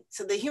being.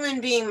 So the human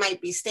being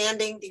might be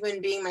standing, the human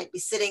being might be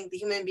sitting, the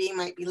human being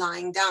might be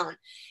lying down.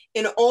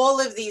 In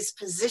all of these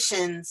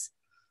positions,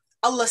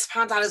 Allah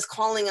subhanahu wa ta'ala is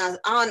calling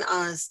on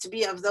us to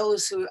be of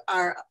those who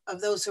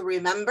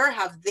remember,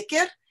 have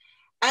dhikr,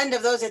 and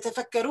of those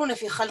يتفكرون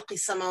في خلق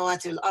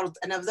السماوات والأرض,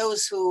 and of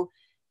those who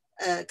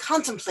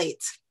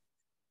contemplate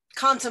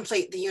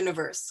the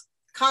universe,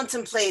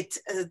 contemplate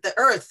the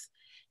earth,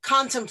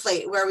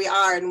 contemplate where we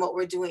are and what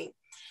we're doing.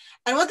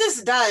 And what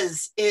this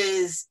does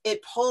is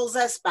it pulls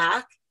us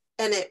back,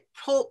 and it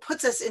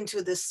puts us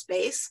into this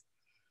space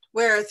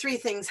where three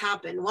things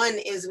happen. One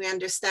is we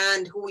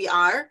understand who we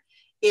are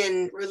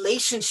in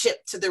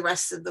relationship to the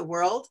rest of the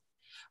world,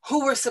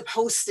 who we're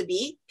supposed to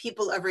be,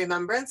 people of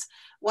remembrance.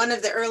 One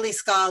of the early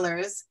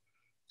scholars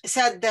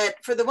said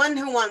that for the one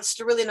who wants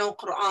to really know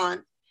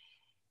Qur'an,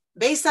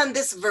 based on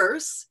this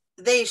verse,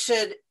 they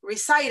should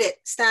recite it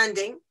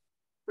standing,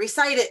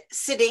 recite it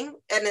sitting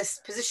in a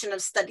position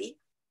of study,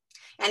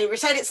 And you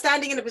recite it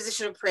standing in a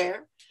position of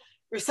prayer,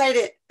 recite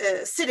it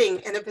sitting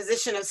in a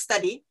position of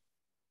study,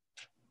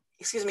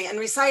 and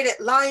recite it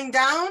lying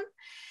down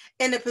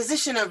in a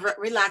position of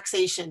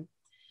relaxation.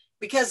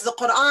 Because the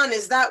Qur'an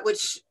is that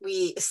which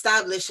we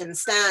establish and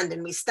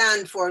we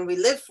stand for and we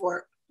live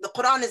for. The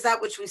Qur'an is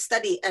that which we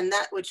study and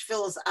that which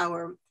fills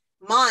our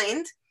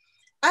mind.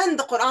 And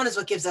the Qur'an is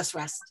what gives us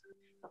rest.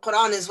 The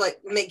Qur'an is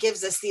what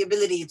gives us the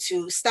ability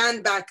to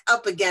stand back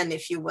up again,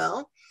 if you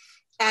will,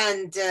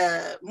 and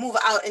move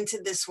out into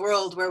this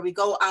world where we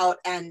go out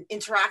and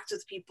interact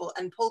with people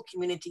and pull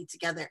community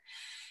together.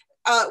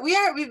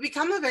 We've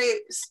become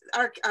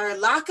our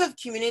lack of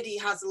community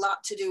has a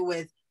lot to do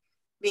with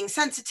being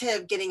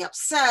sensitive, getting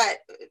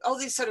upset, all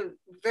these sort of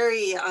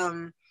very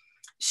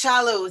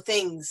shallow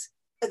things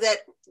that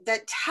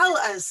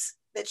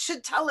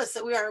should tell us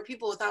that we are a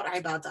people without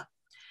ibadah,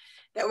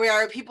 that we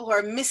are people who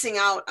are missing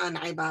out on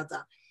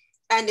ibadah.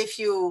 And if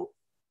you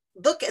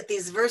look at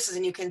these verses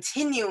and you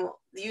continue,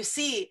 you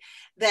see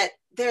that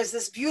there's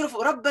this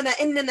beautiful رَبَّنَا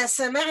إِنَّنَا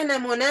سَمِعْنَا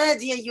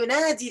مُنَادِيًا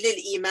يُنَادِي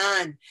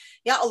لِلْإِيمَانِ.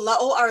 Ya Allah,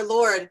 oh our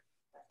Lord,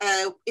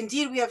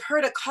 indeed we have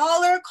heard a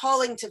caller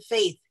calling to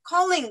faith,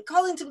 calling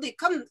to believe.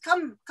 Come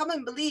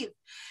and believe.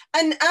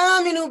 And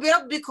آمِنُوا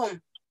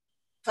بِرَبِّكُمْ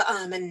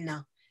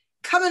فَآمَنَّا.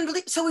 Come and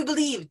believe. So we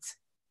believed.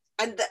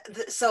 And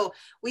so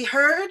we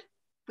heard,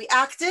 we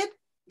acted,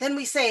 then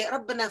we say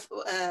رَبَّنَا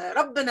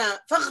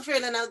فَاغْفِرْ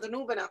لَنَا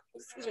ذُنُوبَنَا.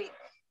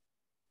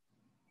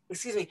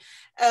 Excuse me.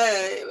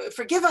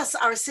 Forgive us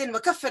our sin.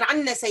 وَكَفِّرْ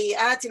عَنَّا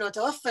سَيِّئَاتِنَا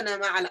وَتَوَفَّنَا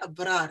مَعَ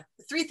الْأَبْرَارِ.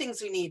 The three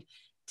things we need: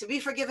 to be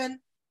forgiven,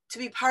 to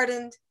be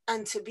pardoned,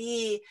 and to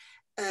be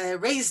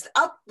raised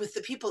up with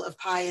the people of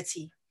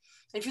piety.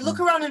 And if you look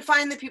around and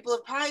find the people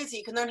of piety,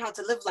 you can learn how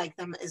to live like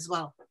them as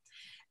well.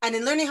 And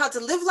in learning how to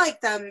live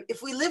like them,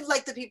 if we live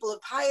like the people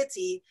of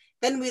piety,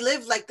 then we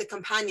live like the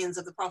companions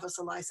of the Prophet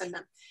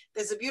ﷺ.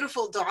 There's a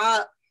beautiful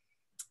dua,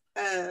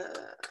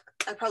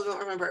 I probably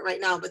won't remember it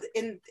right now, but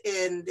in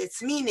its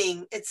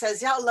meaning, it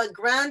says, Ya Allah,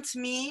 grant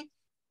me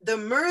the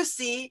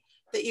mercy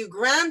that you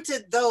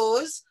granted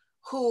those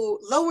who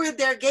lowered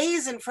their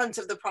gaze in front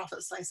of the Prophet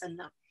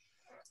ﷺ.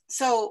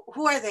 So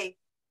who are they?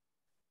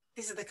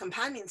 These are the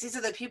companions. These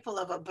are the people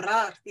of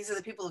abrar. These are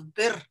the people of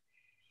birr.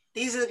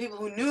 These are the people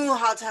who knew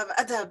how to have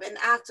adab and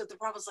act with the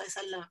Prophet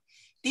ﷺ.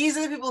 These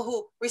are the people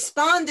who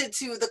responded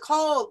to the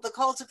call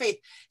to faith.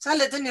 So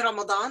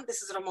Ramadan,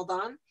 this is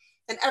Ramadan,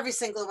 and every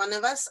single one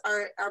of us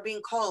are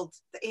being called.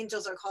 The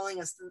angels are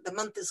calling us. The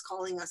month is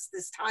calling us.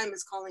 This time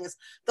is calling us.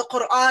 The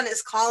Qur'an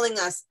is calling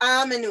us.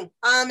 Aminu,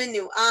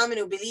 aminu,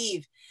 aminu,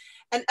 believe.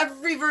 And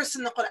every verse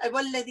in the Qur'an,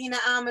 وَالَّذِينَ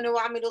آمَنُوا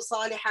وَعَمِلُوا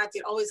صَالِحَاتِ,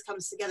 it always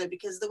comes together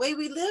because the way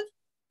we live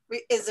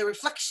is a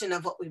reflection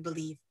of what we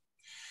believe.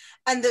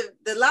 And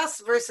the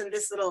last verse in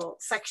this little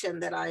section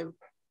that I'm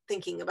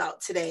thinking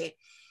about today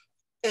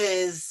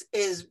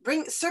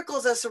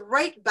circles us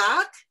right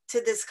back to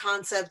this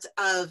concept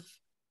of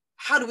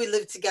how do we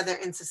live together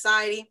in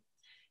society.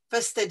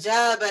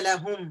 فَاسْتَجَابَ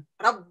لَهُمْ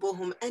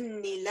رَبُّهُمْ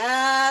أَنِّي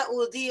لَا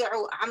أُضِيعُ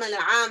عَمَلَ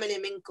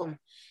عَامِلٍ مِنْكُمْ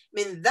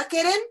مِنْ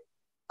ذَكَرٍ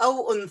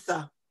أَوْ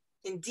أُنْثَى.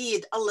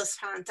 Indeed, Allah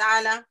subhanahu wa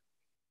ta'ala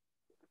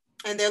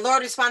and their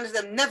Lord responded to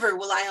them, never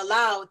will I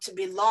allow to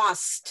be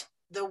lost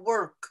the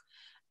work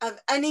of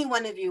any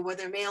one of you,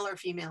 whether male or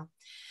female.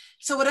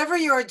 So whatever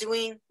you are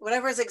doing,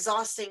 whatever is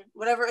exhausting,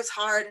 whatever is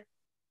hard,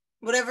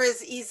 whatever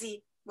is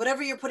easy,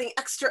 whatever you're putting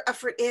extra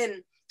effort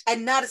in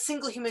and not a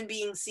single human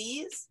being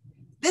sees,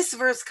 this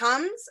verse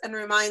comes and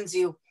reminds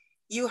you,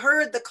 you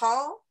heard the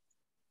call.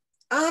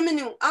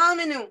 Aminu,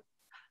 aminu,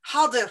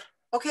 hadir,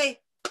 okay,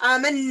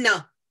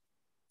 amanna,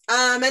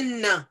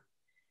 amanna.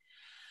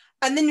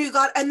 And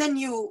then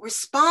you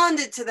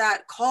responded to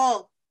that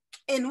call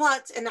in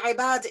what? In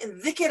ibad,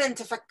 in dhikr and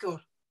tafakkur.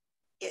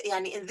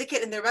 Yani in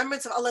dhikr, in the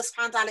remembrance of Allah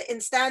subhanahu wa ta'ala,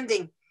 in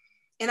standing.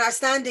 In our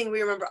standing,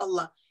 we remember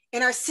Allah.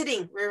 In our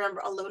sitting, we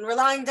remember Allah. When we're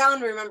lying down,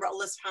 we remember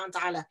Allah subhanahu wa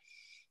ta'ala.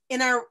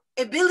 In our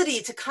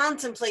ability to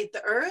contemplate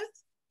the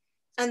earth,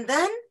 and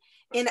then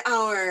in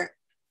our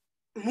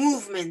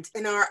movement,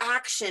 in our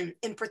action,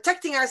 in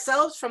protecting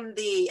ourselves from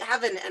the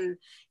heaven and,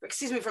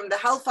 from the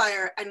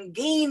hellfire and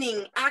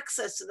gaining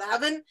access to the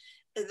heaven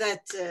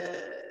that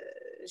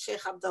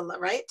Sheikh Abdullah,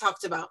 right,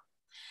 talked about.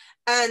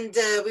 And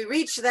we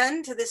reach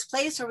then to this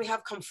place where we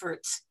have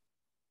comfort.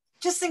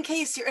 Just in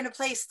case you're in a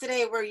place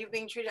today where you're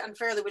being treated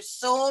unfairly, which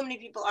so many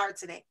people are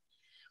today.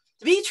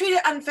 To be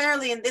treated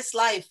unfairly in this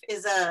life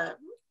is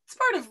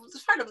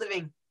it's part of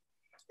living.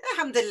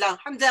 Alhamdulillah,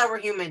 alhamdulillah, we're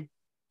human.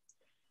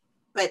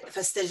 But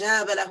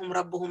فَاسْتَجَابَ لَهُمْ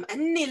رَبُّهُمْ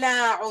أَنِّي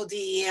لَا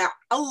أُضِيعُ.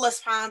 Allah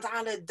subhanahu wa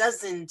ta'ala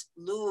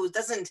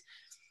doesn't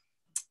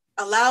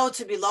allow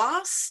to be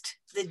lost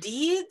the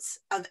deeds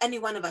of any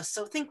one of us.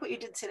 So think what you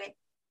did today.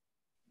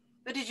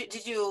 What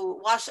did you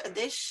wash a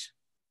dish?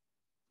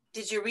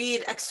 Did you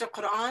read extra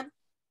Qur'an?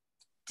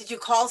 Did you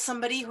call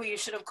somebody who you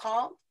should have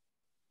called?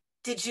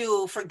 Did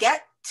you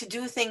forget to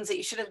do things that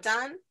you should have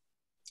done?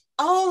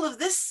 All of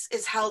this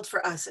is held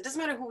for us. It doesn't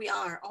matter who we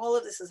are. All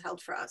of this is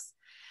held for us.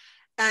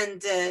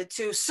 And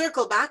to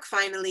circle back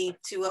finally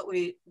to what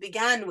we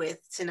began with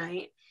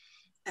tonight,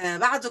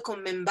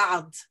 بعضكم من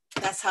بعض.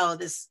 That's how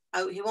this,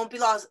 he won't be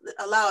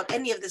allowed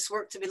any of this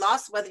work to be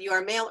lost, whether you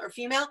are male or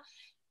female.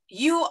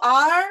 You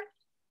are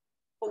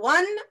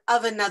one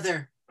of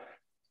another.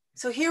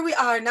 So here we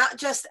are, not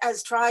just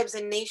as tribes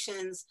and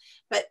nations,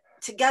 but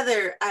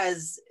together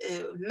as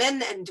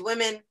men and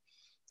women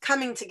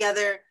coming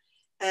together.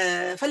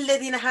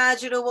 فالذين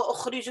هاجروا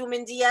وأخرجوا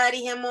من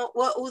ديارهم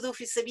وأوذوا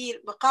في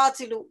السبيل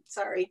وقاتلوا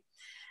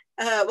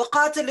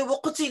وقاتلوا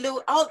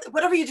وقتلوا.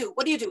 Whatever you do,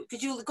 what do you do?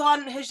 Did you go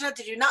on hijrah?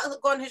 Did you not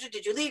go on hijrah?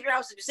 Did you leave your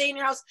house? Did you stay in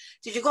your house?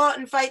 Did you go out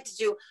and fight?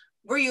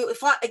 Were you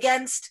fought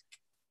against?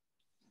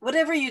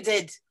 Whatever you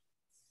did,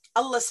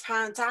 Allah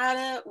subhanahu wa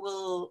ta'ala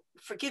will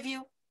forgive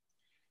you.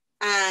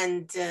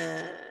 And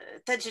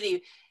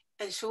تجري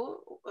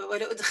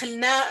ولو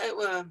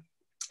أدخلنا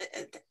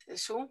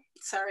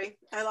sorry,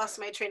 I lost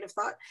my train of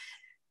thought.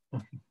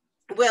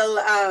 Will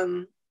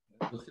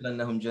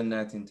أدخلنهم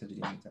جنات تجري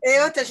من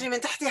تحتها. تجري من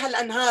تحتها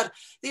الأنهار.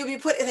 They will be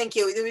put, thank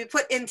you, they will be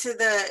put into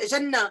the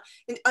Jannah,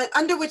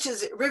 under which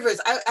is rivers.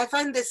 I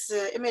find this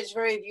image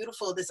very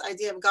beautiful, this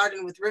idea of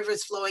garden with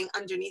rivers flowing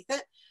underneath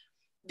it,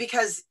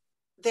 because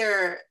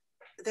they're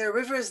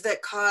rivers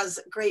that cause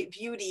great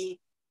beauty.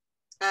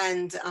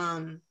 And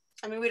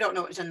I mean, we don't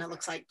know what Jannah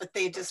looks like, but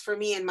they just, for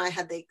me in my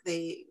head,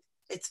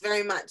 it's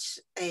very much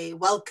a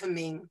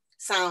welcoming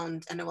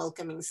sound and a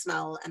welcoming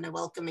smell and a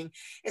welcoming,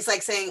 it's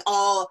like saying,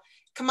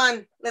 come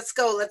on, let's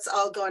go. Let's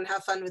all go and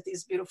have fun with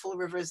these beautiful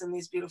rivers and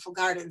these beautiful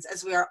gardens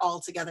as we are all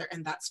together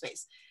in that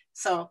space.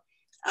 So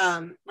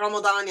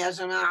Ramadan, ya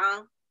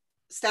Jama'ah,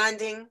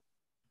 standing,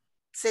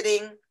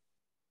 sitting,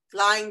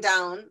 lying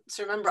down.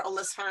 So remember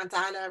Allah subhanahu wa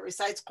ta'ala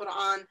recites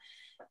Qur'an,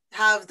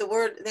 have the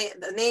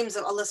names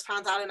of Allah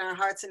subhanahu wa ta'ala in our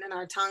hearts and in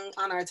our tongue,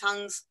 on our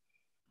tongues,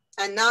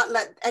 and not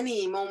let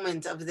any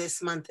moment of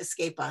this month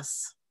escape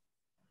us.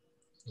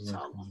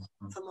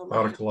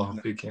 Barakallahu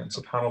feeki. And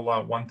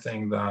subhanAllah, one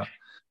thing that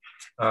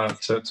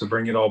to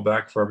bring it all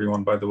back for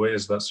everyone, by the way,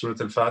 is that Surah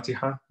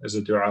Al-Fatiha is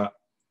a dua.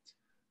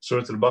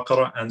 Surah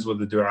Al-Baqarah ends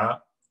with a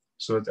dua.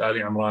 Surah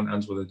Ali Imran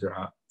ends with a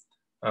dua.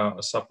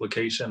 A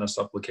supplication, a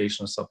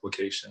supplication, a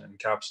supplication,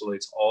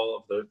 encapsulates all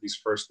of these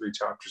first 3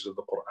 chapters of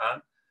the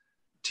Qur'an.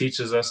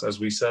 Teaches us, as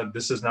we said,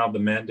 this is now the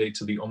mandate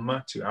to the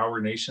ummah, to our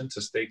nation,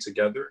 to stay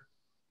together,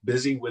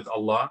 busy with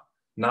Allah,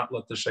 not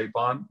let the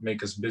shaitan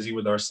make us busy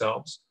with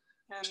ourselves.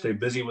 Stay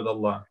busy with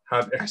Allah.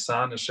 Have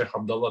ihsan, as Sheikh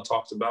Abdullah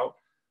talked about,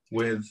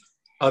 with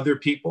other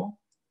people,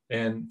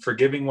 and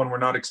forgiving when we're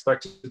not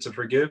expected to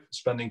forgive,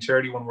 spending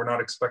charity when we're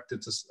not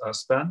expected to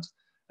spend,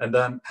 and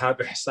then have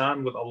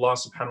ihsan with Allah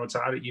subhanahu wa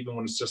ta'ala, even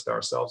when it's just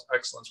ourselves,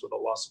 excellence with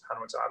Allah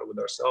subhanahu wa ta'ala with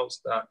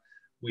ourselves, that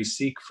we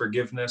seek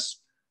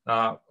forgiveness.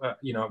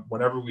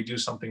 Whenever we do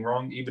something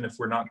wrong, even if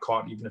we're not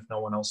caught, even if no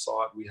one else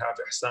saw it, we have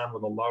ihsan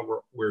with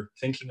Allah. We're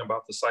thinking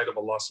about the sight of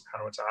Allah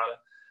subhanahu wa ta'ala.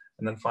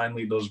 And then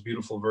finally, those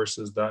beautiful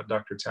verses that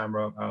Dr.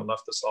 Tamara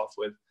left us off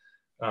with,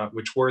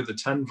 which were the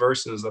 10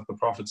 verses that the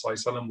Prophet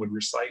ﷺ would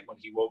recite when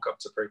he woke up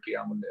to pray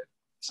Qiyamul Layl.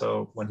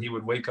 So when he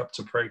would wake up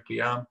to pray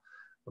Qiyam,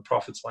 the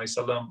Prophet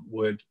ﷺ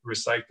would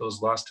recite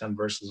those last 10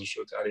 verses of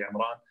Surah Ali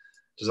Imran.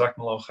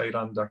 Jazakumullah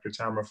khairan, Dr.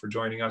 Tamara, for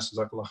joining us.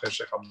 Jazakumullah khair,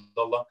 Sheikh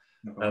Abdullah.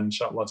 And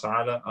inshallah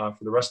ta'ala,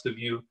 for the rest of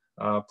you,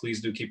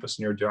 please do keep us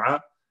in your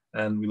dua.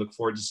 And we look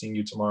forward to seeing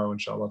you tomorrow,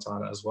 inshallah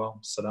ta'ala, as well.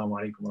 Assalamu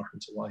alaikum wa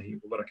rahmatullahi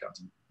wa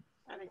barakatuh.